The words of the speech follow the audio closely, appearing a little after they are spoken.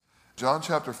John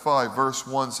chapter 5, verse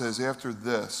 1 says, after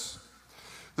this,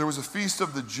 there was a feast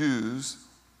of the Jews,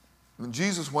 and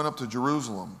Jesus went up to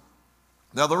Jerusalem.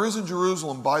 Now there is in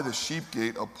Jerusalem by the sheep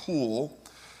gate a pool,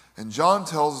 and John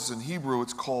tells us in Hebrew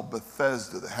it's called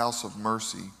Bethesda, the house of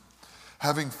mercy,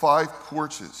 having 5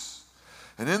 porches.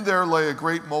 And in there lay a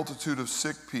great multitude of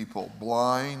sick people,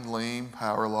 blind, lame,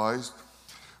 paralyzed,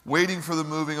 waiting for the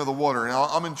moving of the water. Now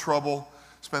I'm in trouble,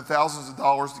 spent thousands of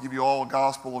dollars to give you all a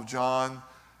Gospel of John,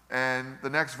 and the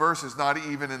next verse is not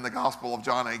even in the Gospel of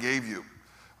John I gave you.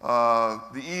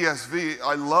 The ESV,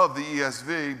 I love the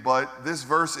ESV, but this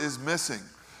verse is missing.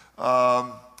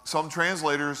 Some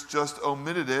translators just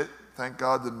omitted it. Thank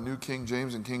God the New King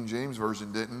James and King James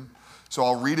Version didn't. So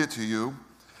I'll read it to you.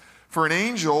 For an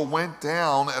angel went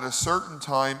down at a certain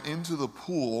time into the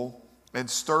pool and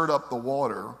stirred up the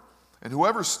water. And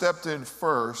whoever stepped in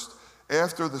first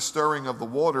after the stirring of the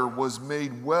water was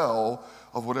made well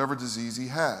of whatever disease he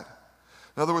had.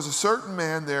 Now there was a certain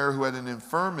man there who had an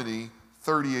infirmity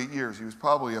 38 years. He was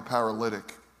probably a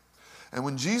paralytic. And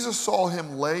when Jesus saw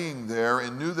him laying there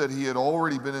and knew that he had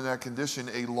already been in that condition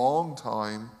a long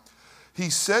time, he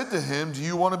said to him, do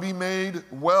you want to be made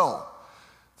well?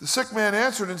 The sick man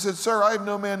answered and said, sir, I have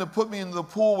no man to put me into the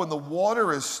pool when the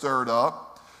water is stirred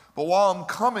up, but while I'm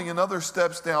coming, another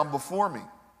steps down before me.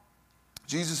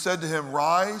 Jesus said to him,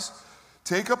 rise,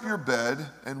 take up your bed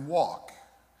and walk.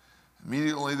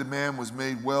 Immediately the man was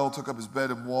made well, took up his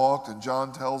bed and walked, and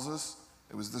John tells us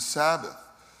it was the Sabbath.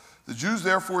 The Jews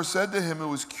therefore said to him who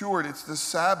was cured, it's the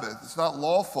Sabbath. It's not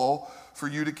lawful for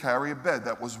you to carry a bed.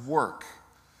 That was work.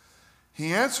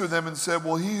 He answered them and said,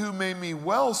 well, he who made me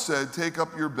well said, take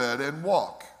up your bed and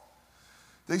walk.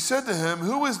 They said to him,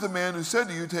 who is the man who said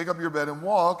to you, take up your bed and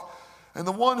walk? And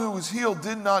the one who was healed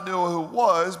did not know who it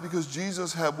was, because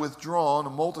Jesus had withdrawn, a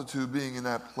multitude being in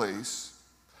that place.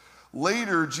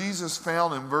 Later, Jesus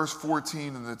found him, verse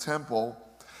 14, in the temple,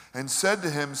 and said to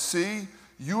him, see,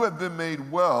 you have been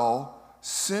made well,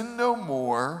 sin no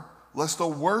more, lest a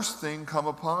worse thing come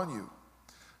upon you.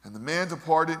 And the man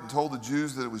departed and told the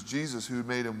Jews that it was Jesus who had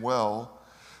made him well.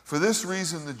 For this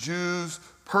reason the Jews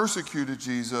persecuted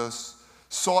Jesus,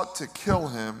 sought to kill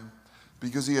him,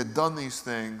 because he had done these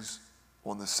things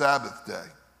on the Sabbath day.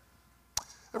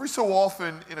 Every so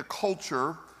often in a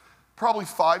culture, probably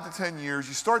 5 to 10 years,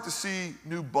 you start to see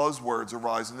new buzzwords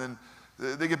arise, and then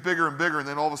they get bigger and bigger, and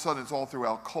then all of a sudden it's all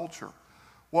throughout culture.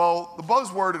 Well, the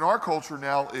buzzword in our culture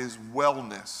now is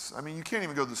wellness. I mean, you can't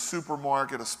even go to the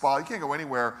supermarket, a spa. You can't go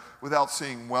anywhere without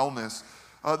seeing wellness.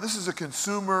 This is a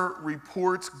Consumer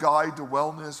Reports Guide to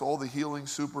Wellness, all the healing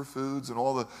superfoods and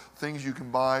all the things you can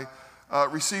buy.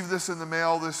 Received this in the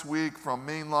mail this week from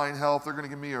Mainline Health. They're going to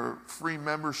give me a free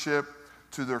membership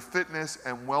to their fitness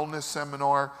and wellness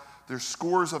seminar. There's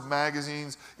scores of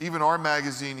magazines. Even our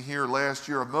magazine here last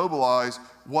year, Mobilize,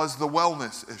 was the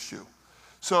wellness issue.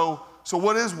 So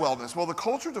what is wellness? Well, the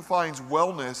culture defines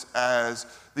wellness as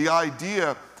the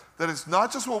idea that it's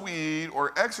not just what we eat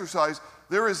or exercise.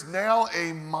 There is now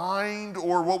a mind,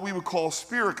 or what we would call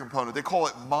spirit component. They call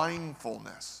it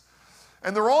mindfulness.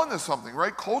 And they're on to something,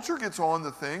 right? Culture gets on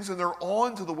to things, and they're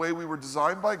on to the way we were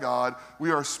designed by God.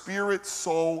 We are spirit,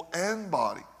 soul, and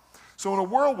body. So in a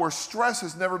world where stress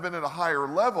has never been at a higher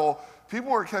level,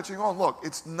 people are catching on. Look,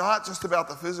 it's not just about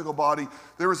the physical body.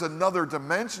 There is another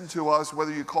dimension to us,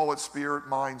 whether you call it spirit,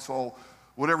 mind, soul,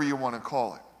 whatever you want to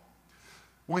call it.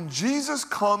 When Jesus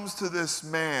comes to this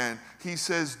man, he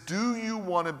says, do you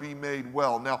want to be made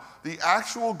well? Now, the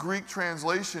actual Greek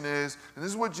translation is, and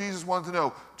this is what Jesus wanted to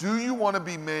know, do you want to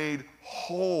be made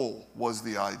whole, was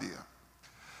the idea.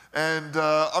 And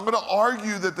I'm going to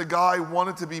argue that the guy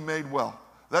wanted to be made well.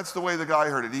 That's the way the guy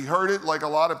heard it. He heard it like a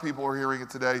lot of people are hearing it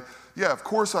today. Yeah, of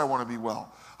course I want to be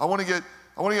well. I want to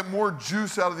get more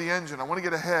juice out of the engine. I want to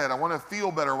get ahead. I want to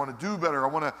feel better. I want to do better. I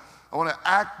want to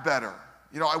act better.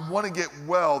 You know, I want to get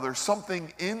well. There's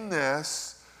something in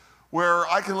this where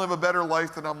I can live a better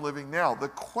life than I'm living now. The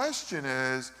question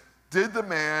is, did the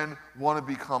man want to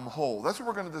become whole? That's what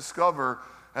we're going to discover.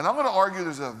 And I'm going to argue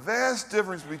there's a vast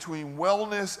difference between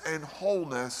wellness and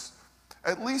wholeness,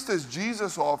 at least as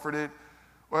Jesus offered it,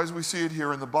 or as we see it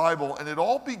here in the Bible. And it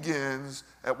all begins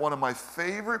at one of my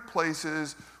favorite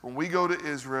places when we go to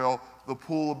Israel, the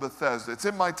Pool of Bethesda. It's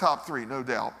in my top 3, no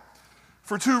doubt,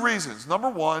 for 2 reasons. Number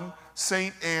one,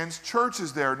 St. Anne's Church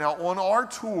is there. Now, on our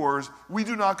tours, we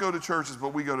do not go to churches,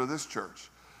 but we go to this church.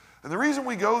 And the reason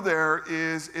we go there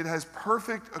is it has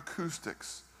perfect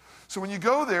acoustics. So when you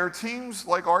go there, teams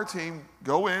like our team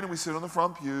go in and we sit on the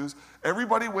front pews.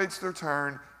 Everybody waits their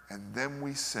turn, and then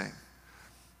we sing.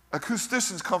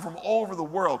 Acousticians come from all over the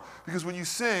world, because when you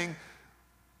sing,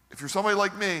 if you're somebody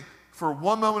like me, for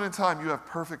one moment in time, you have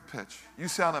perfect pitch. You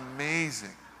sound amazing.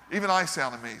 Even I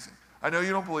sound amazing. I know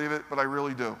you don't believe it, but I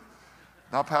really do.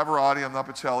 Not Pavarotti, I'm not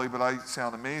Bocelli, but I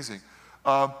sound amazing.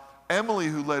 Emily,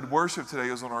 who led worship today,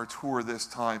 is on our tour this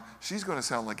time. She's going to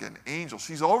sound like an angel.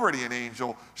 She's already an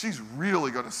angel. She's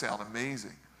really going to sound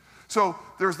amazing. So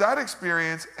there's that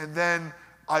experience, and then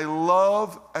I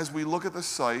love, as we look at the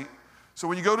site, so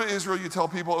when you go to Israel, you tell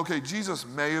people, okay, Jesus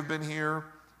may have been here.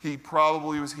 He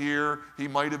probably was here. He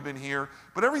might have been here.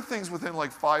 But everything's within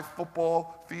like 5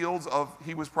 football fields of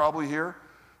he was probably here.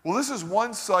 Well, this is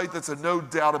one site that's a no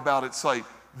doubt about it site.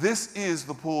 This is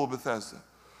the Pool of Bethesda.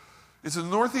 It's in the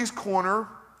northeast corner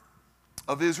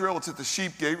of Israel. It's at the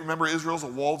Sheep Gate. Remember, Israel's a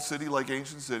walled city like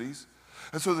ancient cities.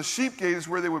 And so the Sheep Gate is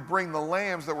where they would bring the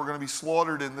lambs that were going to be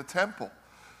slaughtered in the temple.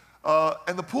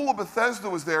 And the Pool of Bethesda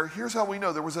was there. Here's how we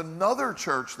know. There was another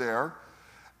church there.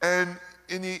 And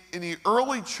in the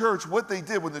early church, what they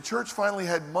did, when the church finally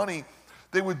had money,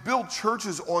 they would build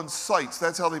churches on sites.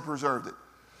 That's how they preserved it.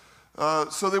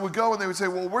 So they would go and they would say,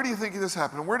 well, where do you think this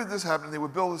happened? And where did this happen? And they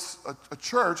would build a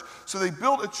church. So they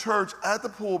built a church at the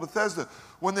Pool of Bethesda.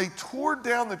 When they tore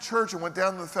down the church and went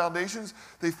down to the foundations,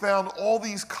 they found all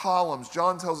these columns.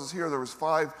 John tells us here there was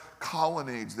 5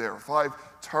 colonnades there, 5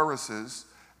 terraces.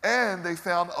 And they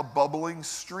found a bubbling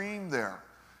stream there.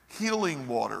 Healing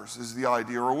waters is the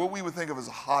idea, or what we would think of as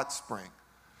a hot spring.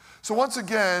 So once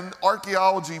again,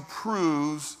 archaeology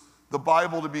proves the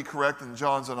Bible to be correct, and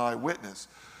John's an eyewitness.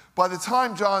 By the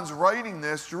time John's writing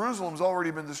this, Jerusalem's already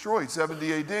been destroyed,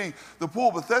 70 AD. The Pool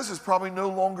of Bethesda is probably no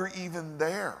longer even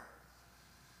there.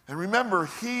 And remember,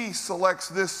 he selects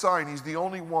this sign. He's the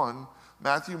only one,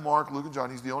 Matthew, Mark, Luke, and John,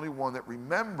 he's the only one that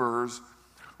remembers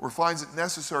or finds it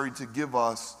necessary to give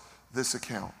us this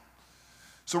account.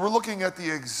 So we're looking at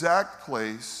the exact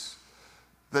place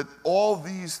that all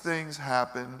these things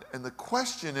happened. And the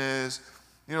question is,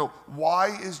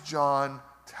 why is John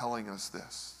telling us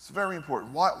this? It's very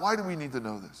important. Why do we need to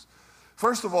know this?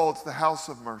 First of all, it's the house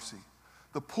of mercy,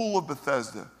 the Pool of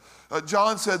Bethesda.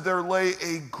 John said there lay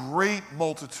a great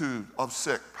multitude of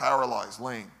sick, paralyzed,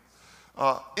 lame,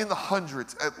 in the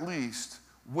hundreds at least,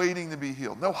 waiting to be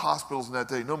healed. No hospitals in that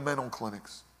day, no mental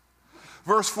clinics.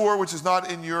 Verse 4, which is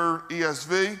not in your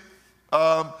ESV,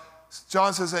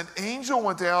 John says, an angel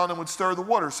went down and would stir the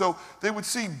water. So they would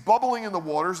see bubbling in the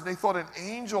waters, and they thought an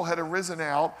angel had arisen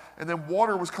out, and then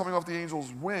water was coming off the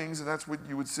angel's wings, and that's what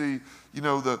you would see,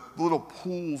 the little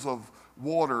pools of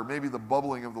water, maybe the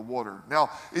bubbling of the water. Now,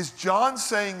 is John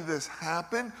saying this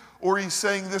happened, or he's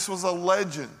saying this was a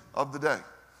legend of the day?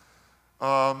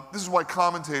 This is why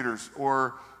commentators,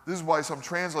 or this is why some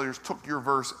translators took your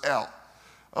verse out.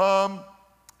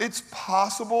 It's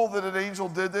possible that an angel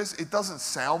did this. It doesn't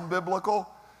sound biblical.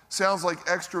 Sounds like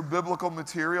extra biblical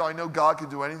material. I know God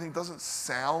can do anything. It doesn't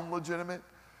sound legitimate.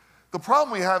 The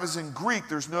problem we have is in Greek,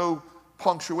 there's no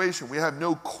punctuation. We have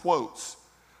no quotes.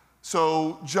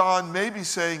 So John may be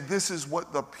saying this is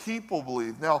what the people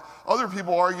believe. Now, other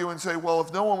people argue and say, well,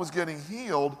 if no one was getting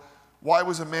healed, why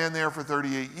was a man there for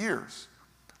 38 years?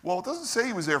 Well, it doesn't say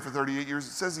he was there for 38 years.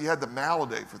 It says he had the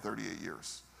malady for 38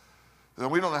 years. And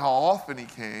we don't know how often he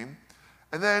came.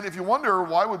 And then if you wonder,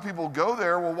 why would people go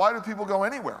there? Well, why do people go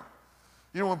anywhere?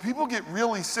 When people get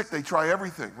really sick, they try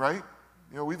everything, right?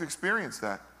 We've experienced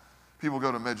that. People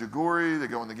go to Medjugorje, they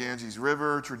go in the Ganges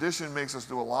River. Tradition makes us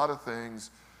do a lot of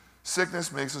things.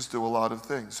 Sickness makes us do a lot of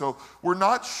things. So we're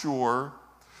not sure.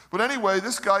 But anyway,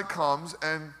 this guy comes,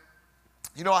 and,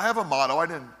 I have a motto. I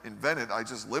didn't invent it. I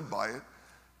just live by it.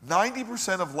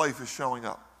 90% of life is showing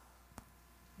up.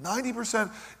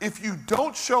 90%. If you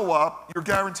don't show up, you're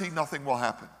guaranteed nothing will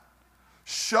happen.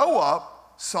 Show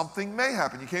up, something may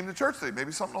happen. You came to church today,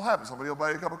 maybe something will happen. Somebody will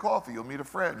buy you a cup of coffee. You'll meet a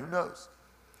friend. Who knows?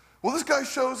 Well, this guy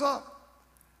shows up.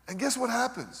 And guess what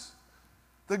happens?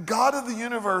 The God of the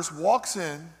universe walks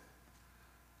in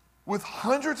with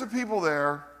hundreds of people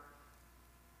there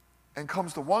and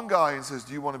comes to one guy and says,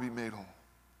 do you want to be made whole?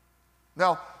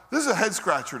 Now, this is a head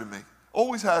scratcher to me.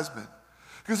 Always has been.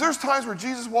 Because there's times where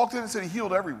Jesus walked in and said he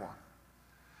healed everyone.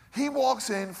 He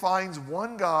walks in, finds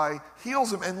one guy,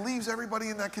 heals him, and leaves everybody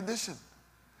in that condition.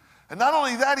 And not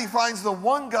only that, he finds the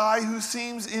one guy who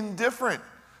seems indifferent,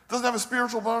 doesn't have a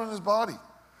spiritual bone in his body.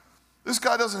 This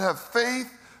guy doesn't have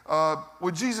faith.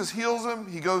 When Jesus heals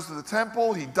him, he goes to the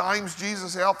temple. He dimes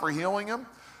Jesus out for healing him.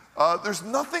 There's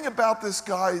nothing about this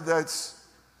guy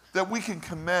that we can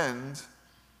commend.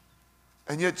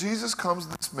 And yet Jesus comes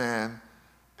to this man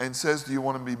and says, do you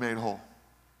want to be made whole?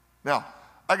 Now,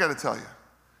 I got to tell you,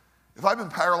 if I've been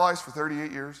paralyzed for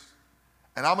 38 years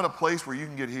and I'm in a place where you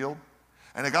can get healed,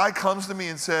 and a guy comes to me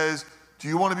and says, do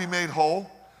you want to be made whole?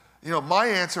 My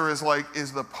answer is like,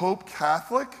 is the Pope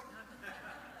Catholic?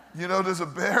 You know, does a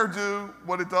bear do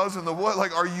what it does in the wood?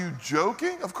 Like, are you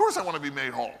joking? Of course I want to be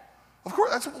made whole. Of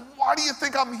course, why do you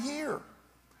think I'm here?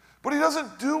 But he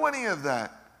doesn't do any of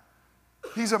that.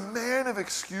 He's a man of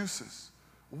excuses,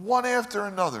 one after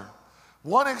another.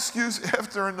 One excuse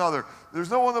after another. There's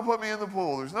no one to put me in the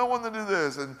pool. There's no one to do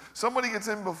this. And somebody gets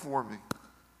in before me.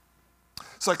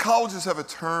 Psychologists have a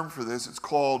term for this. It's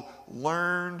called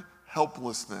learned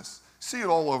helplessness. You see it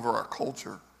all over our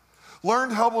culture.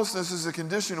 Learned helplessness is a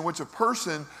condition in which a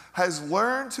person has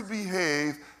learned to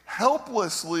behave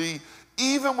helplessly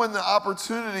even when the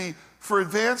opportunity for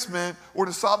advancement or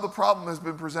to solve the problem has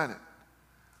been presented.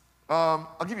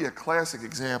 I'll give you a classic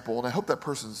example, and I hope that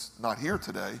person's not here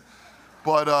today.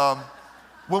 But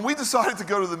when we decided to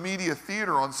go to the media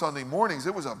theater on Sunday mornings,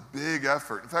 it was a big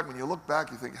effort. In fact, when you look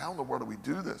back, you think, how in the world do we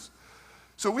do this?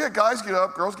 So we had guys get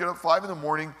up, girls get up, 5 in the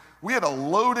morning. We had to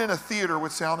load in a theater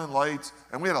with sound and lights,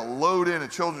 and we had to load in a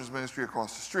children's ministry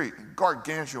across the street.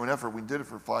 Gargantuan effort. We did it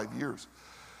for 5 years.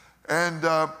 And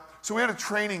so we had a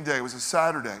training day. It was a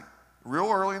Saturday,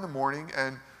 real early in the morning.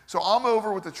 And so I'm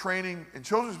over with the training in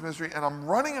children's ministry, and I'm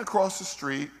running across the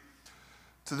street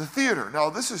to the theater. Now,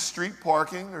 this is street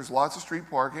parking. There's lots of street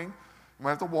parking. You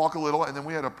might have to walk a little, and then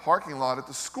we had a parking lot at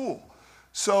the school.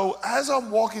 So as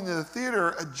I'm walking to the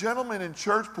theater, a gentleman in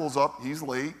church pulls up, he's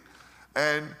late,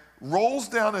 and rolls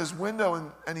down his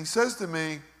window, and he says to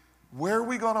me, "Where are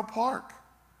we going to park?"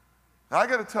 Now, I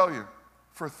got to tell you,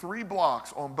 for 3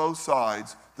 blocks on both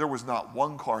sides, there was not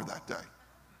one car that day.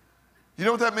 You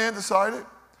know what that man decided?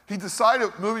 He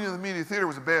decided moving to the media theater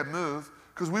was a bad move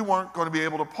because we weren't going to be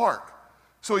able to park.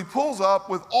 So he pulls up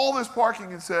with all this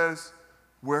parking and says,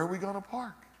 "Where are we going to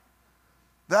park?"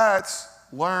 That's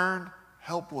learned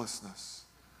helplessness.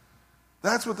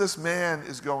 That's what this man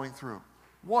is going through.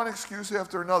 One excuse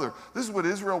after another. This is what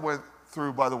Israel went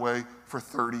through, by the way, for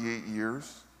 38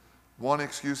 years. One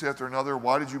excuse after another.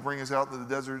 Why did you bring us out into the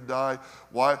desert to die?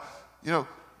 Why? You know,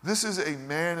 this is a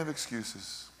man of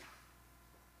excuses.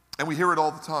 And we hear it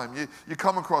all the time. You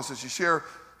come across this. You share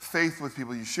faith with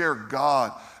people. You share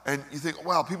God. And you think,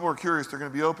 wow, people are curious. They're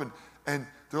going to be open. And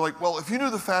they're like, well, if you knew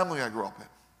the family I grew up in.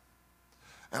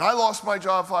 And I lost my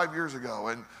job 5 years ago.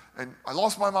 And I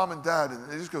lost my mom and dad. And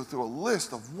they just go through a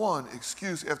list of one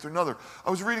excuse after another.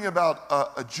 I was reading about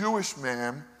a Jewish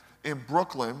man in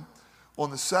Brooklyn.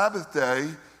 On the Sabbath day,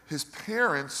 his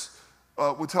parents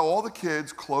would tell all the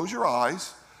kids, close your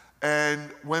eyes.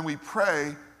 And when we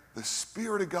pray, the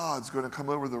Spirit of God's going to come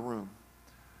over the room.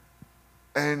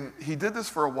 And he did this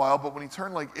for a while, but when he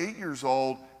turned like 8 years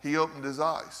old, he opened his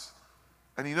eyes.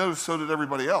 And he noticed so did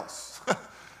everybody else.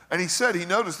 And he said he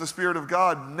noticed the Spirit of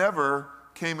God never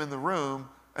came in the room,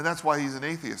 and that's why he's an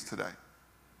atheist today.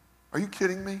 Are you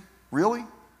kidding me? Really?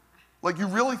 Like you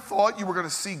really thought you were going to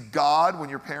see God when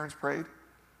your parents prayed?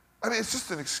 I mean, it's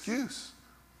just an excuse.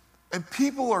 And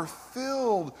people are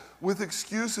filled with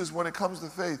excuses when it comes to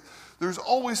faith. There's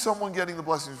always someone getting the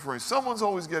blessings for me. Someone's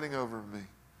always getting over me.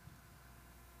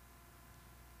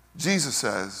 Jesus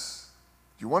says,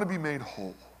 do you want to be made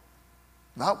whole?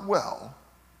 Not well.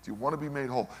 Do you want to be made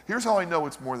whole? Here's how I know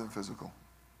it's more than physical.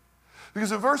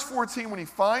 Because in verse 14, when he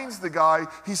finds the guy,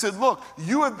 he said, look,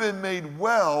 you have been made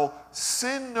well.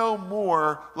 Sin no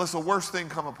more, lest the worst thing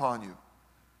come upon you.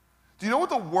 Do you know what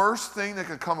the worst thing that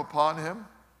could come upon him?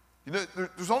 You know,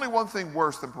 there's only one thing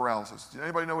worse than paralysis. Do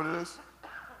anybody know what it is?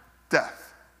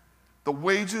 Death. The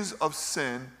wages of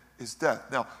sin is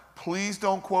death. Now, please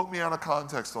don't quote me out of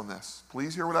context on this.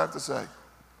 Please hear what I have to say.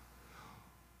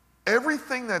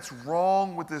 Everything that's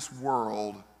wrong with this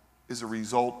world is a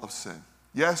result of sin.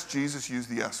 Yes, Jesus used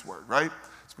the S word, right?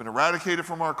 It's been eradicated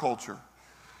from our culture.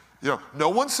 You know, no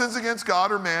one sins against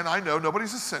God or man. I know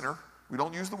nobody's a sinner. We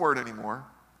don't use the word anymore.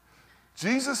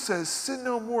 Jesus says, sin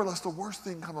no more lest the worst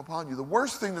thing come upon you. The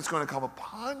worst thing that's going to come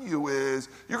upon you is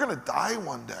you're going to die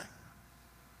one day.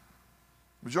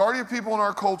 Majority of people in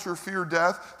our culture fear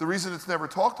death. The reason it's never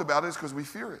talked about is because we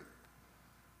fear it.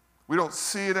 We don't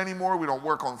see it anymore. We don't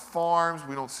work on farms.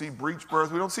 We don't see breech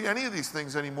birth. We don't see any of these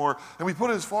things anymore. And we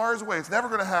put it as far as away. It's never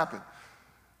going to happen.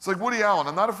 It's like Woody Allen.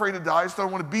 I'm not afraid to die. I just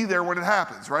don't want to be there when it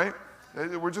happens, right?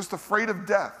 We're just afraid of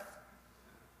death.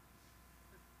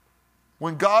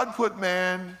 When God put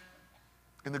man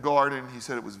in the garden, he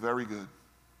said it was very good.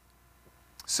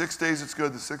 6 days it's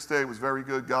good. The 6th day was very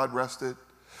good. God rested.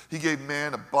 He gave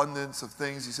man abundance of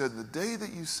things. He said, the day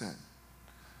that you sin,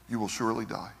 you will surely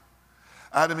die.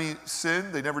 Adam and Eve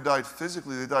sinned. They never died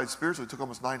physically. They died spiritually. It took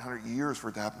almost 900 years for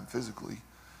it to happen physically.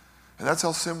 And that's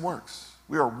how sin works.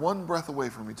 We are one breath away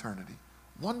from eternity.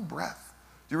 One breath.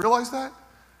 Do you realize that?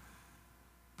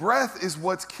 Breath is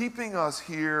what's keeping us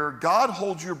here. God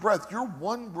holds your breath. You're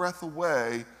one breath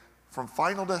away from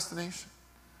final destination.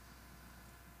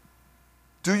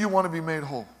 Do you want to be made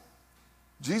whole?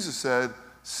 Jesus said,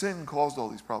 sin caused all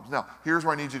these problems. Now, here's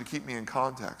where I need you to keep me in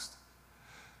context.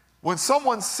 When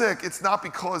someone's sick, it's not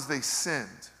because they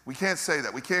sinned. We can't say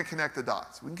that. We can't connect the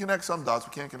dots. We can connect some dots.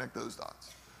 We can't connect those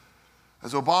dots.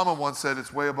 As Obama once said,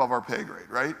 it's way above our pay grade,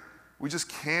 right? We just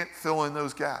can't fill in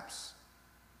those gaps.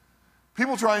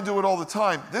 People try and do it all the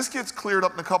time. This gets cleared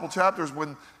up in a couple chapters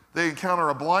when they encounter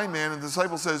a blind man, and the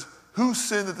disciple says, who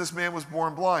sinned that this man was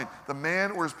born blind? The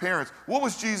man or his parents? What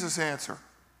was Jesus' answer?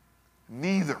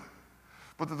 Neither.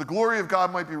 But that the glory of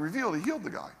God might be revealed, he healed the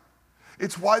guy.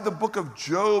 It's why the book of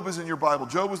Job is in your Bible.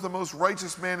 Job was the most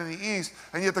righteous man in the East,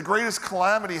 and yet the greatest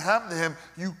calamity happened to him.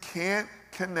 You can't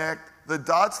connect the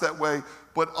dots that way,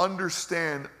 but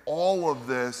understand all of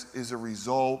this is a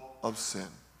result of sin.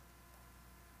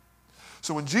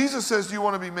 So when Jesus says, do you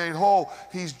want to be made whole?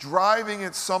 He's driving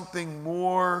at something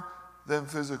more than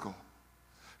physical.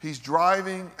 He's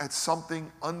driving at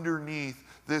something underneath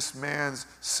this man's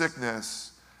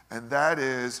sickness, and that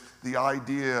is the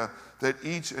idea that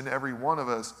each and every one of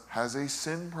us has a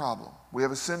sin problem. We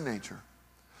have a sin nature.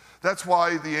 That's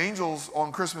why the angels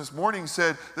on Christmas morning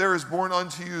said, there is born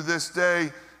unto you this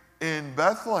day in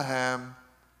Bethlehem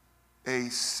a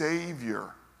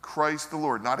Savior, Christ the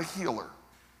Lord, not a healer,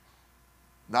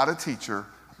 not a teacher,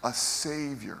 a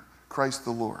Savior, Christ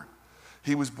the Lord.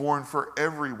 He was born for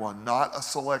everyone, not a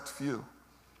select few.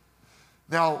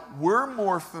 Now, we're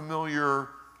more familiar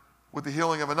with the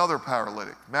healing of another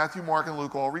paralytic. Matthew, Mark, and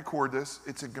Luke all record this.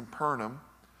 It's in Capernaum,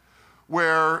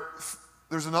 where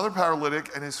there's another paralytic,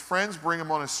 and his friends bring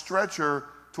him on a stretcher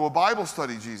to a Bible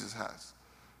study Jesus has.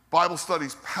 Bible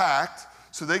study's packed,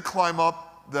 so they climb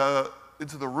up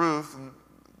into the roof, and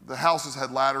the houses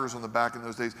had ladders on the back in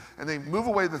those days, and they move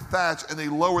away the thatch, and they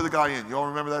lower the guy in. You all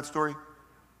remember that story?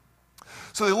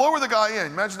 So they lower the guy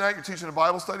in. Imagine that, you're teaching a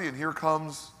Bible study, and here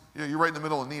comes, you're right in the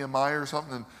middle of Nehemiah or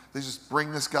something, and they just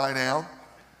bring this guy down.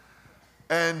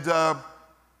 And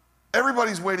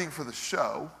everybody's waiting for the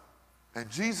show, and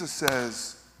Jesus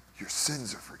says, your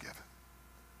sins are forgiven.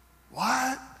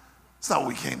 What? That's not what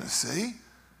we came to see.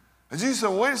 And Jesus said,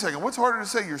 well, wait a second, what's harder to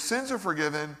say, your sins are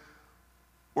forgiven,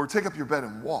 or take up your bed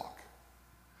and walk?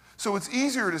 So it's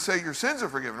easier to say your sins are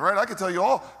forgiven, right? I could tell you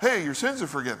all, hey, your sins are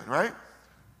forgiven, right?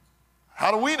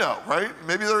 How do we know, right?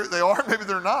 Maybe they are, maybe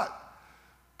they're not.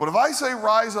 But if I say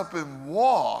rise up and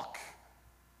walk,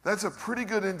 that's a pretty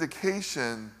good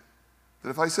indication that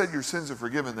if I said your sins are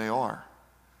forgiven, they are.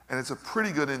 And it's a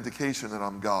pretty good indication that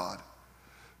I'm God.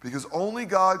 Because only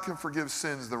God can forgive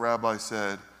sins, the rabbi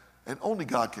said, and only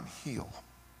God can heal.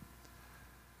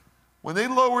 When they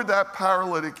lowered that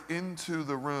paralytic into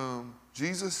the room,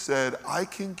 Jesus said, I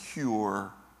can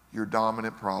cure your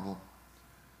dominant problem.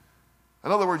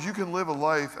 In other words, you can live a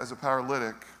life as a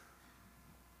paralytic,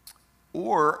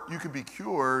 or you can be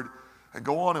cured and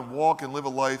go on and walk and live a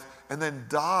life and then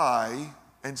die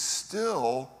and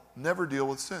still never deal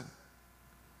with sin.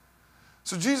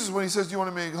 So Jesus, when he says, do you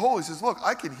want to be whole? He says, look,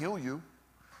 I can heal you.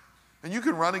 And you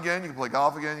can run again, you can play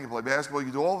golf again, you can play basketball, you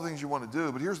can do all the things you want to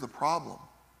do, but here's the problem.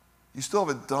 You still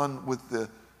haven't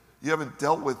you haven't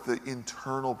dealt with the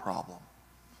internal problem.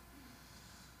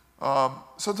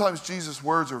 Sometimes Jesus'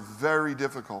 words are very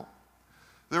difficult.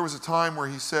 There was a time where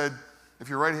he said, if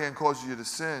your right hand causes you to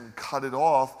sin, cut it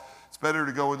off. It's better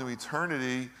to go into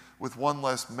eternity with one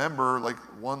less member, like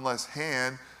one less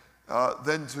hand,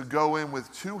 than to go in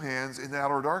with two hands in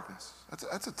outer darkness.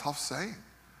 That's a tough saying.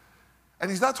 And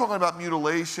he's not talking about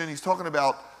mutilation. He's talking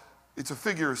about, it's a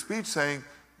figure of speech saying,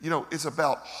 it's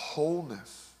about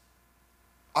wholeness.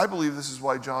 I believe this is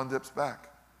why John dips back.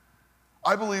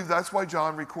 I believe that's why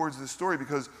John records this story,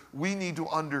 because we need to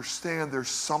understand there's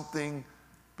something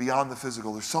beyond the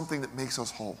physical. There's something that makes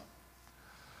us whole.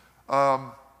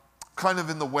 Kind of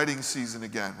in the wedding season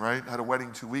again, right? I had a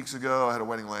wedding 2 weeks ago. I had a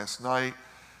wedding last night.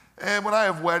 And when I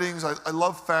have weddings, I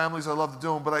love families. I love to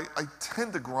do them, but I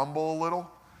tend to grumble a little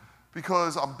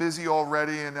because I'm busy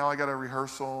already, and now I got a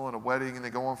rehearsal and a wedding, and they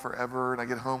go on forever, and I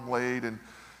get home late. And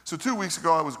so 2 weeks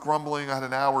ago, I was grumbling. I had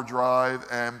an hour drive,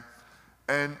 and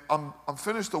I'm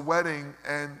finished the wedding,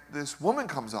 and this woman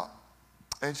comes up.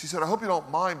 And she said, I hope you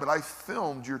don't mind, but I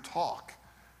filmed your talk.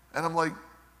 And I'm like,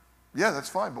 yeah, that's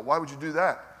fine, but why would you do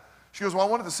that? She goes, well, I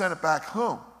wanted to send it back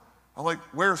home. I'm like,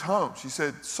 where's home? She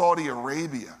said, Saudi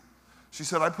Arabia. She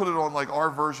said, I put it on like our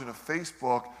version of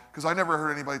Facebook because I never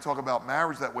heard anybody talk about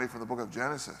marriage that way from the book of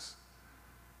Genesis.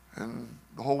 And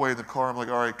the whole way in the car, I'm like,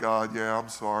 all right, God, yeah, I'm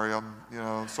sorry.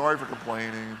 I'm sorry for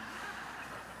complaining.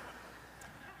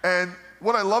 And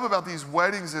what I love about these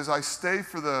weddings is I stay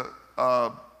for the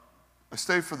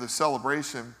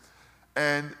celebration,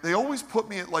 And they always put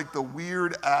me at like the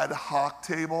weird ad hoc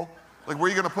table. Like, where are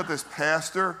you going to put this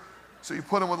pastor? So you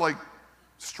put him with like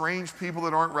strange people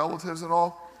that aren't relatives and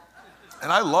all.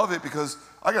 And I love it because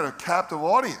I got a captive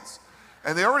audience.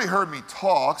 And they already heard me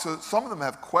talk, so some of them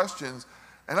have questions.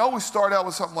 And I always start out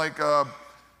with something like, how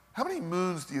many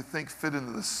moons do you think fit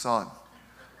into the sun?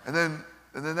 And then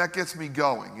that gets me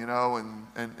going, you know,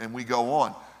 and we go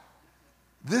on.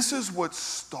 This is what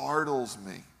startles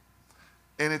me.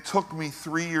 And it took me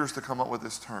 3 years to come up with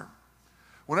this term.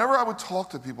 Whenever I would talk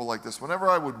to people like this, whenever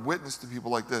I would witness to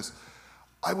people like this,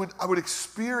 I would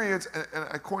experience, and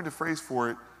I coined a phrase for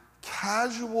it,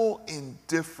 casual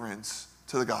indifference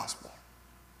to the gospel.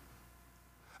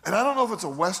 And I don't know if it's a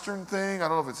Western thing, I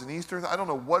don't know if it's an Eastern thing, I don't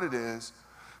know what it is,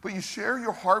 but you share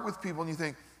your heart with people and you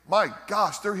think, my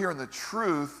gosh, they're hearing the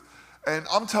truth, and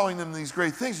I'm telling them these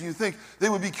great things, and you think they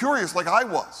would be curious like I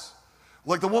was.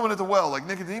 Like the woman at the well, like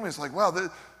Nicodemus, like, wow.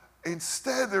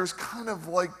 Instead, there's kind of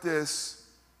like this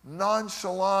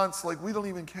nonchalance, like we don't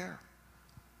even care.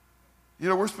 You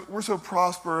know, we're so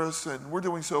prosperous and we're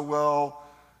doing so well.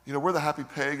 You know, we're the happy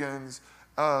pagans.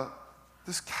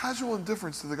 This casual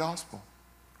indifference to the gospel.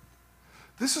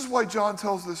 This is why John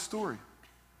tells this story.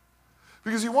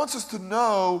 Because he wants us to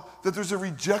know that there's a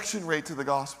rejection rate to the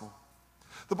gospel.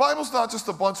 The Bible's not just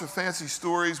a bunch of fancy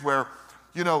stories where,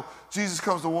 you know, Jesus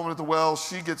comes to a woman at the well,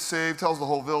 she gets saved, tells the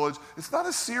whole village. It's not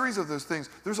a series of those things.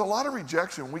 There's a lot of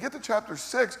rejection. When we get to chapter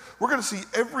 6, we're going to see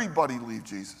everybody leave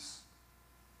Jesus.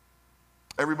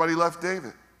 Everybody left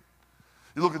David.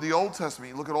 You look at the Old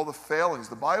Testament, you look at all the failings.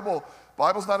 The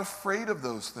Bible's not afraid of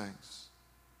those things.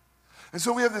 And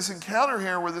so we have this encounter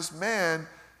here where this man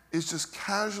is just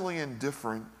casually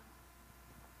indifferent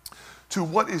to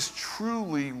what is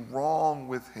truly wrong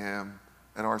with him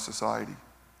and our society.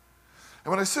 And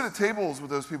when I sit at tables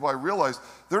with those people, I realize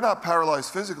they're not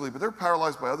paralyzed physically, but they're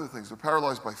paralyzed by other things. They're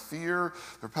paralyzed by fear.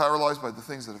 They're paralyzed by the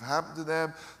things that have happened to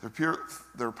them.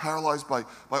 They're paralyzed by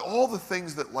all the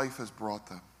things that life has brought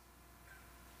them.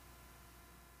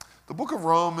 The book of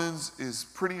Romans is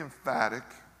pretty emphatic,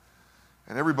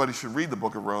 and everybody should read the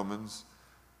book of Romans,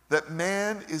 that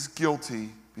man is guilty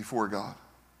before God.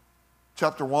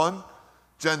 Chapter 1,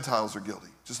 Gentiles are guilty.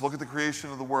 Just look at the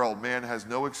creation of the world. Man has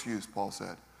no excuse, Paul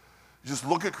said. Just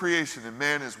look at creation, and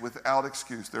man is without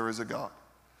excuse. There is a God.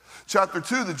 Chapter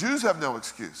 2, the Jews have no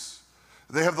excuse.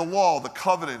 They have the law, the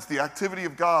covenants, the activity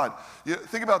of God.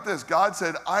 Think about this. God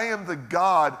said, I am the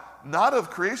God, not of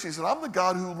creation. He said, I'm the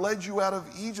God who led you out of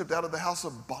Egypt, out of the house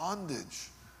of bondage.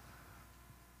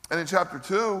 And in chapter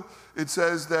 2, it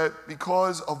says that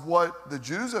because of what the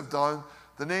Jews have done,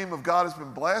 the name of God has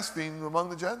been blasphemed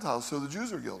among the Gentiles, so the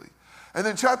Jews are guilty. And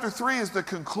then chapter 3 is the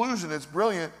conclusion. It's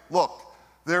brilliant. Look,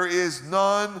 there is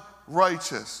none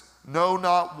righteous, no,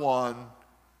 not one.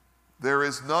 There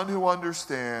is none who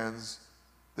understands.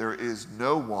 There is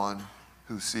no one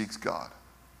who seeks God.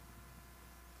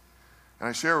 And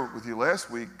I shared with you last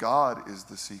week, God is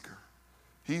the seeker.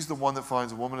 He's the one that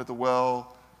finds a woman at the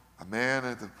well, a man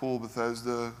at the pool of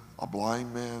Bethesda, a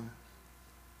blind man.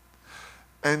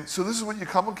 And so this is what you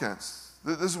come against.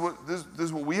 This is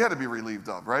what we had to be relieved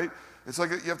of, right? It's like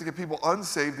you have to get people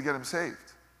unsaved to get them saved.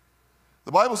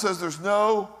 The Bible says there's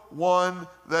no one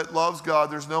that loves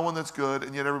God, there's no one that's good,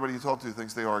 and yet everybody you talk to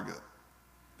thinks they are good.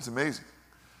 It's amazing.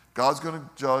 God's going to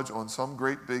judge on some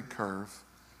great big curve.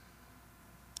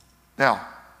 Now,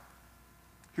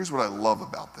 here's what I love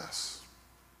about this.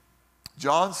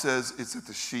 John says it's at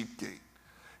the sheep gate.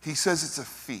 He says it's a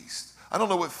feast. I don't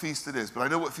know what feast it is, but I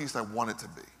know what feast I want it to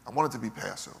be. I want it to be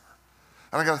Passover.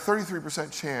 And I got a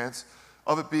 33% chance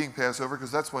of it being Passover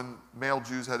because that's when male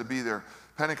Jews had to be there.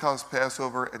 Pentecost,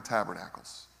 Passover, and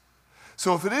Tabernacles.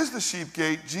 So if it is the sheep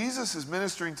gate, Jesus is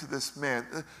ministering to this man.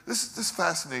 This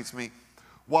fascinates me.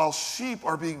 While sheep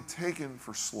are being taken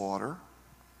for slaughter,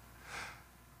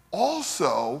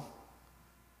 also,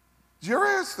 do you ever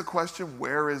ask the question,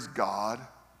 where is God?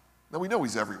 Now we know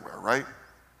he's everywhere, right?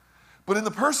 But in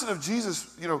the person of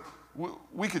Jesus, you know,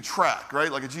 we could track,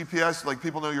 right? Like a GPS, like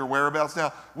people know your whereabouts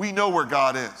now. We know where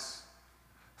God is.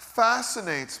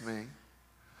 Fascinates me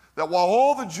that while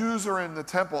all the Jews are in the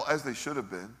temple, as they should have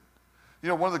been, you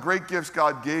know, one of the great gifts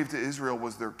God gave to Israel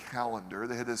was their calendar.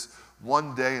 They had this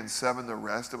 1 day and 7 the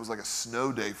rest. It was like a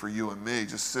snow day for you and me.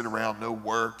 Just sit around, no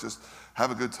work, just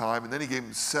have a good time. And then he gave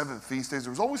them 7 feast days.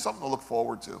 There was always something to look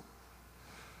forward to.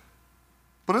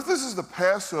 But if this is the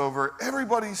Passover,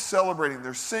 everybody's celebrating.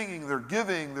 They're singing, they're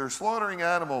giving, they're slaughtering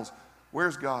animals.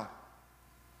 Where's God?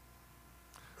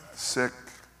 The sick,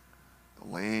 the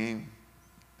lame,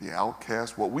 the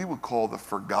outcast, what we would call the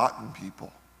forgotten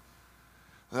people.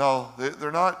 No,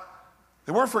 they're not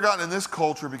They weren't forgotten in this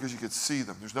culture because you could see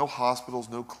them. There's no hospitals,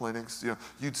 no clinics.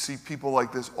 You'd see people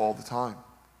like this all the time.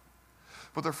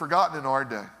 But they're forgotten in our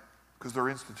day because they're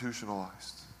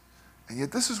institutionalized. And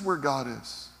yet this is where God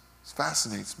is. This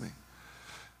fascinates me.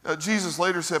 Jesus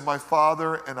later said, my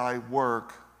Father and I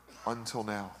work until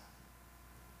now.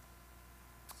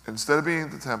 Instead of being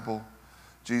at the temple,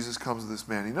 Jesus comes to this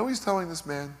man. You know what he's telling this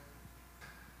man?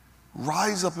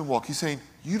 Rise up and walk. He's saying,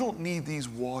 you don't need these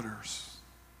waters.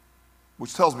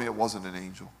 Which tells me it wasn't an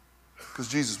angel. Because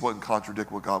Jesus wouldn't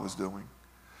contradict what God was doing.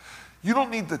 You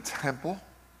don't need the temple.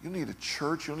 You don't need a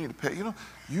church. You don't need a pay.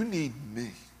 You need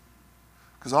me.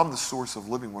 Because I'm the source of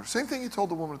living water. Same thing he told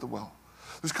the woman at the well.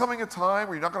 There's coming a time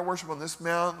where you're not going to worship on this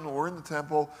mountain or in the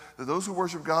temple. That those who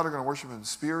worship God are going to worship in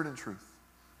spirit and truth.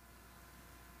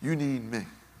 You need me.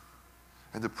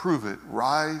 And to prove it,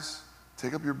 rise,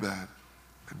 take up your bed,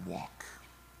 and walk.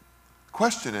 The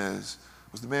question is,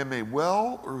 was the man made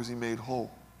well or was he made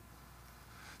whole?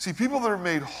 See, people that are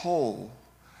made whole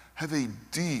have a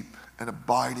deep and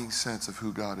abiding sense of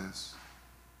who God is.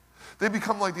 They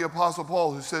become like the Apostle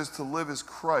Paul, who says to live is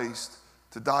Christ,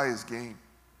 to die is gain.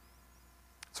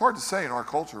 It's hard to say in our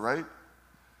culture, right?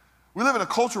 We live in a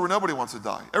culture where nobody wants to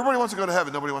die. Everybody wants to go to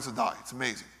heaven, nobody wants to die. It's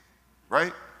amazing,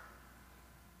 right?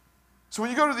 So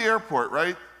when you go to the airport,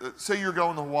 right, say you're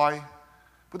going to Hawaii,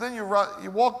 but then you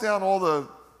walk down all the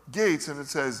gates and it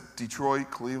says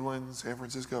Detroit, Cleveland, San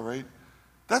Francisco, right?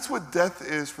 That's what death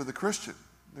is for the Christian.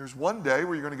 There's one day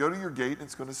where you're going to go to your gate and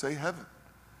it's going to say heaven.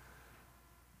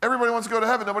 Everybody wants to go to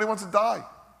heaven. Nobody wants to die.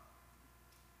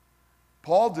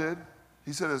 Paul did.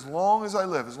 He said, as long as I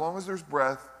live, as long as there's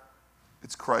breath,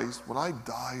 it's Christ. When I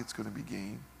die, it's going to be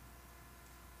gain.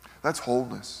 That's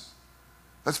wholeness.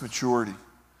 That's maturity.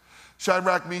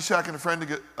 Shadrach, Meshach,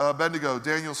 and Abednego,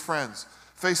 Daniel's friends,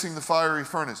 facing the fiery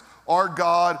furnace. Our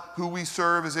God, who we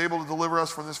serve, is able to deliver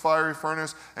us from this fiery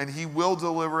furnace, and he will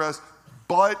deliver us.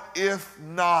 But if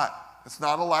not, it's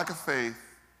not a lack of faith.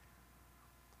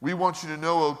 We want you to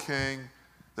know, O king,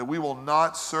 that we will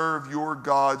not serve your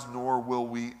gods, nor will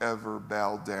we ever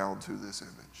bow down to this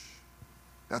image.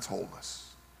 That's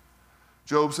wholeness.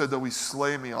 Job said, though he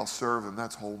slay me, I'll serve him.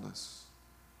 That's wholeness.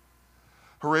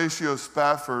 Horatio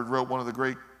Spafford wrote one of the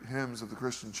great hymns of the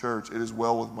Christian church, It Is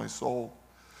Well With My Soul.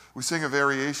 We sing a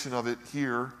variation of it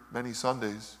here many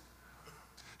Sundays.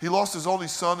 He lost his only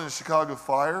son in a Chicago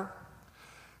fire.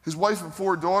 His wife and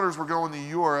 4 daughters were going to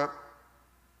Europe.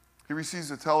 He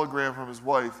receives a telegram from his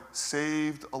wife,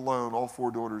 saved alone. All 4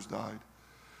 daughters died.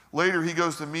 Later, he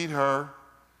goes to meet her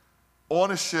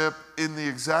on a ship in the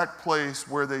exact place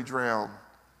where they drowned.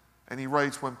 And he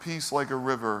writes, when peace like a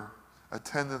river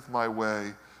attendeth my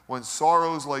way, when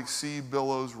sorrows like sea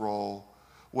billows roll,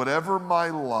 whatever my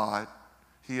lot,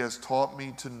 he has taught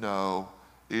me to know,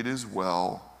 it is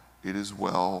well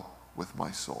with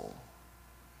my soul.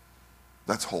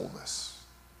 That's wholeness.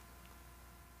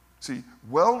 See,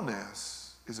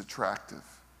 wellness is attractive.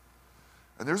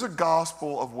 And there's a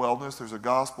gospel of wellness, there's a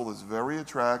gospel that's very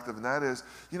attractive, and that is,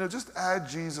 just add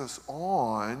Jesus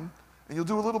on, and you'll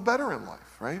do a little better in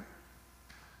life, right?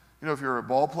 If you're a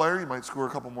ball player, you might score a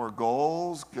couple more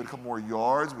goals, get a couple more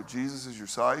yards with Jesus as your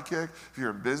sidekick. If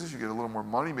you're in business, you get a little more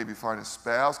money, maybe find a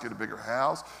spouse, get a bigger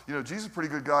house. Jesus is a pretty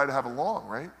good guy to have along,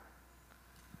 right?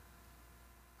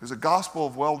 There's a gospel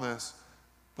of wellness,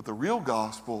 but the real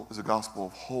gospel is a gospel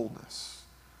of wholeness.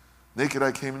 Naked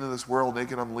I came into this world,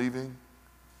 naked I'm leaving.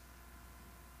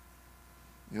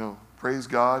 Praise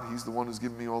God, he's the one who's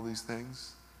given me all these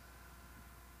things.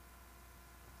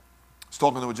 I was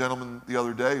talking to a gentleman the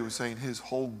other day who was saying his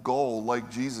whole goal,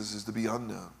 like Jesus, is to be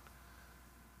unknown.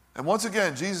 And once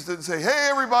again, Jesus didn't say, hey,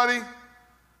 everybody, I'm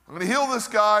going to heal this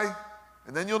guy,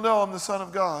 and then you'll know I'm the Son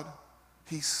of God.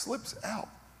 He slips out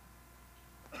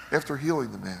after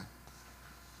healing the man.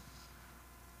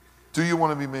 Do you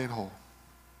want to be made whole?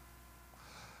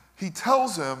 He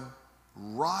tells him,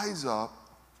 rise up,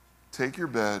 take your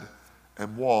bed,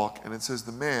 and walk. And it says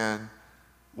the man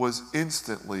was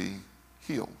instantly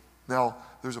healed. Now,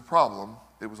 there's a problem.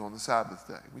 It was on the Sabbath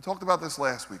day. We talked about this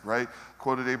last week, right?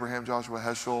 Quoted Abraham Joshua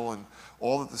Heschel and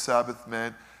all that the Sabbath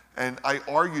meant. And I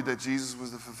argued that Jesus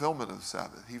was the fulfillment of the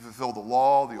Sabbath. He fulfilled the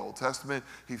law, the Old Testament.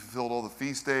 He fulfilled all the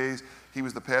feast days. He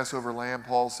was the Passover lamb,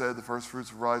 Paul said, the first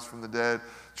fruits of rise from the dead.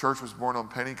 Church was born on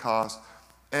Pentecost.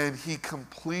 And he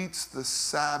completes the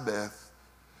Sabbath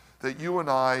that you and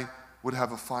I would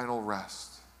have a final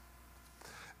rest.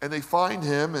 And they find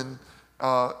him, and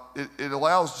it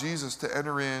allows Jesus to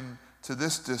enter in to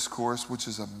this discourse, which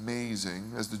is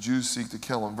amazing, as the Jews seek to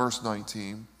kill him. Verse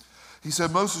 19, he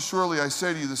said, most assuredly I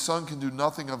say to you, the Son can do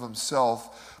nothing of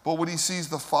himself, but what he sees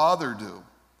the Father do.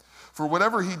 For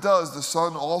whatever he does, the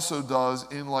Son also does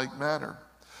in like manner.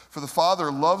 For the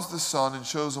Father loves the Son and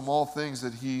shows him all things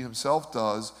that he himself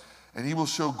does, and he will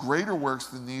show greater works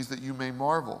than these that you may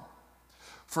marvel.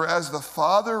 For as the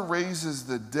Father raises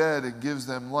the dead and gives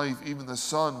them life, even the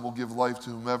Son will give life to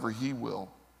whomever he will.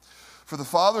 For the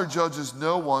Father judges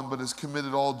no one, but has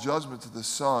committed all judgment to the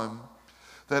Son,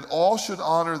 that all should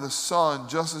honor the Son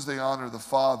just as they honor the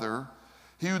Father.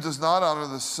 He who does not honor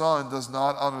the Son does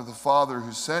not honor the Father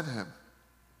who sent him.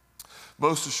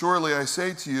 Most assuredly I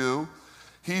say to you,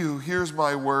 he who hears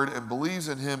my word and believes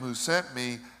in him who sent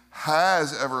me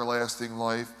has everlasting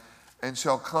life, and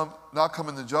shall not come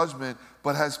into judgment,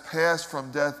 but has passed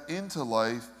from death into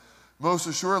life. Most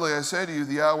assuredly I say to you,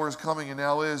 the hour is coming and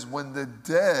now is, when the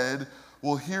dead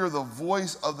will hear the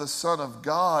voice of the Son of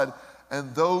God,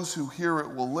 and those who hear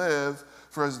it will live.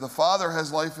 For as the Father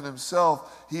has life in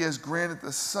himself, he has granted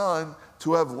the Son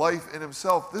to have life in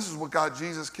himself. This is what got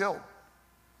Jesus killed.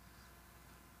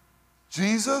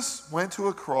 Jesus went to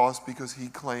a cross because he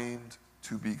claimed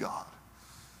to be God.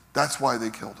 That's why they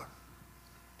killed him.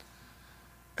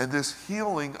 And this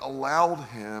healing allowed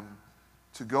him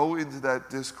to go into that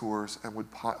discourse and would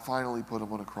finally put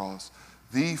him on a cross.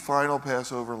 The final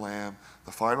Passover lamb,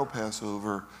 the final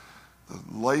Passover, the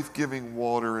life-giving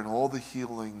water and all the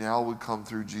healing now would come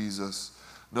through Jesus,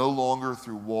 no longer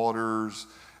through waters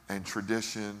and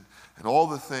tradition and all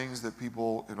the things that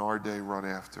people in our day run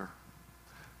after.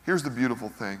 Here's the beautiful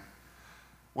thing.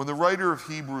 When the writer of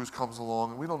Hebrews comes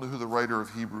along, and we don't know who the writer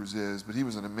of Hebrews is, but he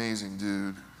was an amazing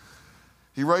dude.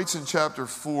 He writes in chapter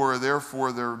 4,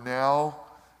 therefore there now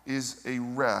is a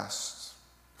rest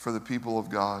for the people of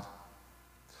God.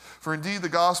 For indeed the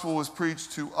gospel was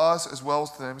preached to us as well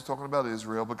as to them. He's talking about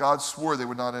Israel, but God swore they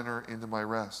would not enter into my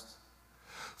rest.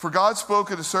 For God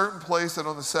spoke in a certain place that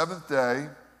on the seventh day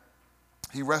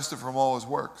he rested from all his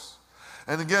works.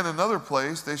 And again, another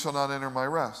place, they shall not enter my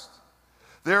rest.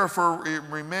 Therefore it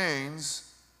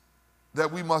remains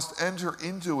that we must enter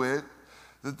into it,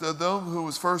 that those who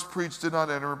was first preached did not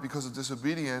enter because of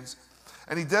disobedience.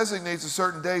 And he designates a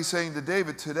certain day, saying to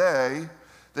David, today,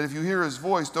 that if you hear his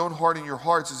voice, don't harden your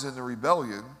hearts as in the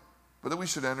rebellion, but that we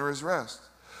should enter his rest.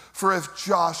 For if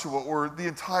Joshua or the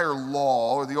entire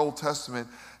law or the Old Testament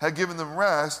had given them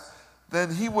rest,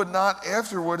 then he would not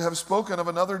afterward have spoken of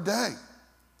another day.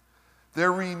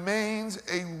 There remains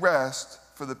a rest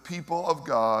for the people of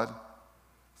God,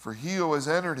 for he who has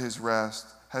entered his rest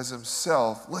has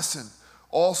himself, listen,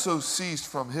 also ceased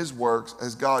from his works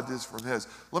as God did from his.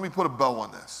 Let me put a bow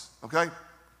on this, okay?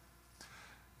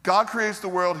 God creates the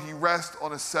world, he rests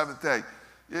on a seventh day.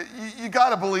 You got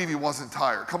to believe he wasn't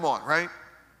tired. Come on, right?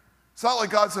 It's not like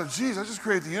God said, geez, I just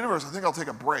created the universe, I think I'll take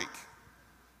a break.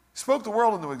 He spoke the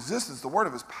world into existence, the word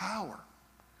of his power.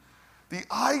 The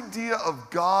idea of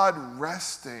God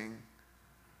resting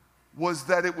was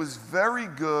that it was very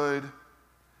good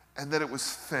and that it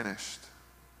was finished.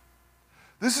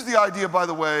 This is the idea, by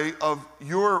the way, of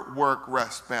your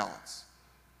work-rest balance.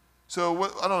 So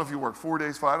I don't know if you work 4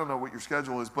 days, 5, I don't know what your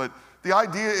schedule is, but the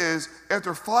idea is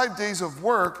after 5 days of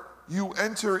work, you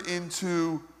enter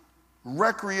into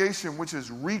recreation, which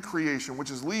is recreation,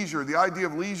 which is leisure. The idea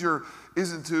of leisure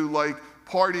isn't to like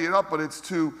party it up, but it's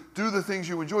to do the things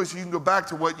you enjoy so you can go back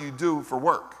to what you do for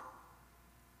work.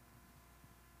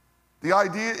 The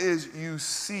idea is you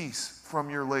cease from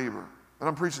your labor. And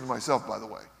I'm preaching to myself, by the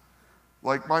way.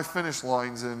 Like my finish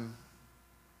line's in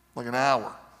like an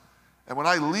hour. And when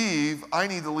I leave, I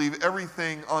need to leave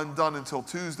everything undone until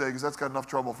Tuesday because that's got enough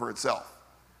trouble for itself.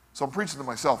 So I'm preaching to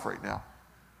myself right now.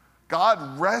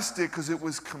 God rested because it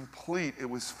was complete. It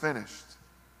was finished.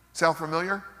 Sound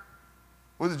familiar?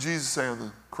 What did Jesus say on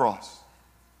the cross?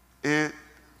 It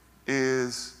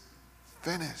is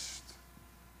finished.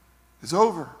 It's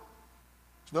over.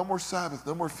 There's no more Sabbath,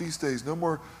 no more feast days, no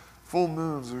more full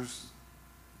moons.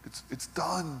 It's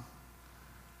done.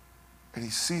 And he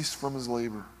ceased from his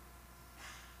labor.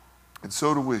 And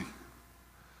so do we.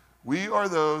 We are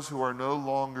those who are no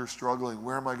longer struggling.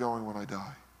 Where am I going when I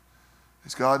die?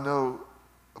 Does God know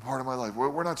a part of my life?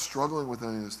 We're not struggling with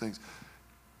any of those things.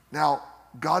 Now,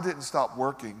 God didn't stop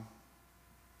working.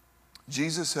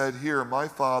 Jesus said, here, my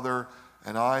Father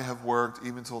and I have worked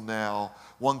even till now.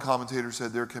 One commentator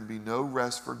said there can be no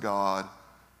rest for God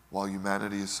while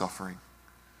humanity is suffering.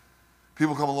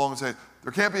 People come along and say,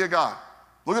 there can't be a God.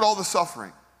 Look at all the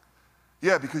suffering.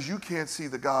 Yeah, because you can't see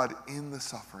the God in the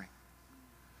suffering.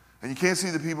 And you can't see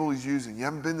the people he's using. You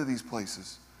haven't been to these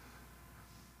places.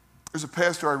 There's a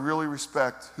pastor I really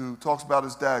respect who talks about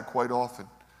his dad quite often.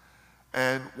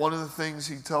 And one of the things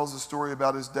he tells the story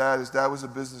about his dad was a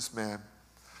businessman.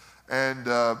 And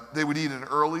they would eat an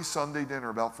early Sunday dinner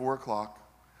about 4 o'clock.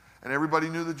 And everybody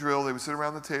knew the drill. They would sit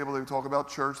around the table. They would talk about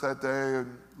church that day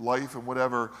and life and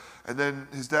whatever. And then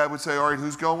his dad would say, all right,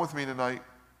 who's going with me tonight?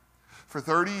 For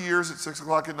 30 years at 6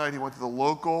 o'clock at night, he went to the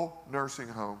local nursing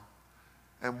home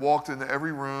and walked into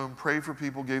every room, prayed for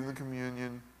people, gave them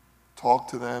communion, talked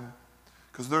to them,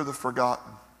 because they're the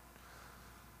forgotten.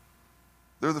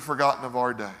 They're the forgotten of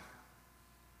our day.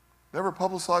 Never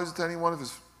publicized it to anyone. If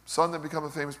his son didn't become a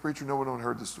famous preacher, no one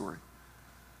heard the story.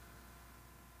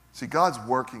 See, God's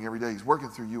working every day. He's working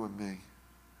through you and me.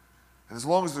 And as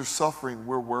long as there's suffering,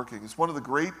 we're working. It's one of the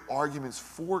great arguments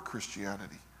for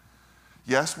Christianity.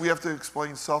 Yes, we have to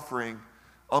explain suffering.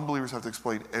 Unbelievers have to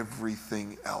explain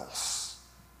everything else.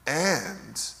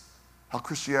 And how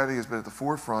Christianity has been at the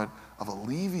forefront of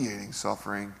alleviating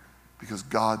suffering because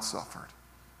God suffered.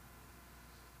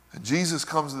 And Jesus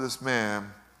comes to this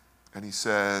man and he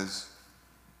says,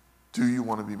 do you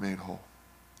want to be made whole?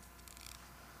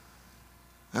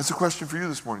 That's a question for you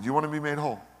this morning. Do you want to be made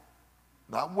whole?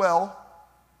 Not well.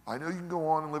 I know you can go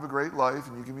on and live a great life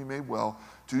and you can be made well.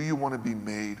 Do you want to be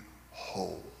made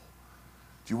whole?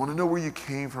 Do you want to know where you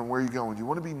came from, where you're going? Do you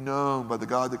want to be known by the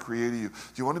God that created you? Do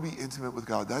you want to be intimate with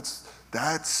God? That's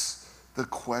the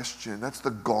question. That's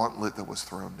the gauntlet that was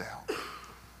thrown down.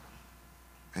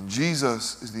 And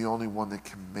Jesus is the only one that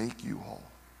can make you whole.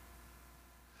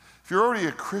 If you're already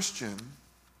a Christian,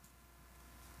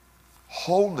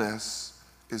 wholeness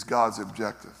is God's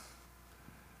objective.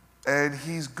 And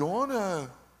he's going to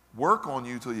work on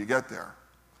you till you get there.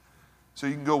 So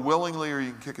you can go willingly or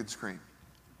you can kick and scream.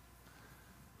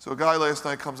 So a guy last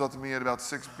night comes up to me at about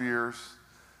 6 beers,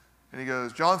 and he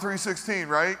goes, John 3:16,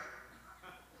 right?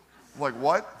 I'm like,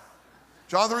 what?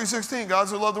 John 3:16, God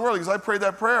so loved the world. He goes, I prayed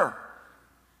that prayer.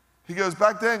 He goes,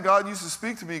 back then, God used to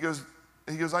speak to me. He goes,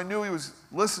 I knew he was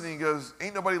listening. He goes,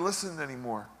 ain't nobody listening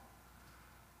anymore.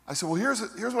 I said, well, here's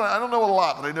what I don't know a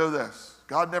lot, but I know this.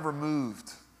 God never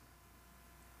moved.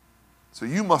 So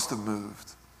you must have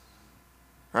moved,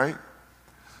 right?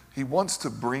 He wants to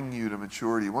bring you to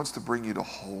maturity. He wants to bring you to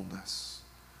wholeness.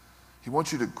 He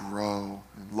wants you to grow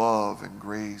in love and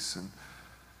grace. And,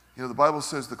 you know, the Bible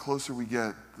says the closer we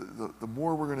get, the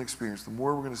more we're going to experience, the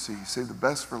more we're going to see. Save the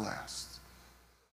best for last.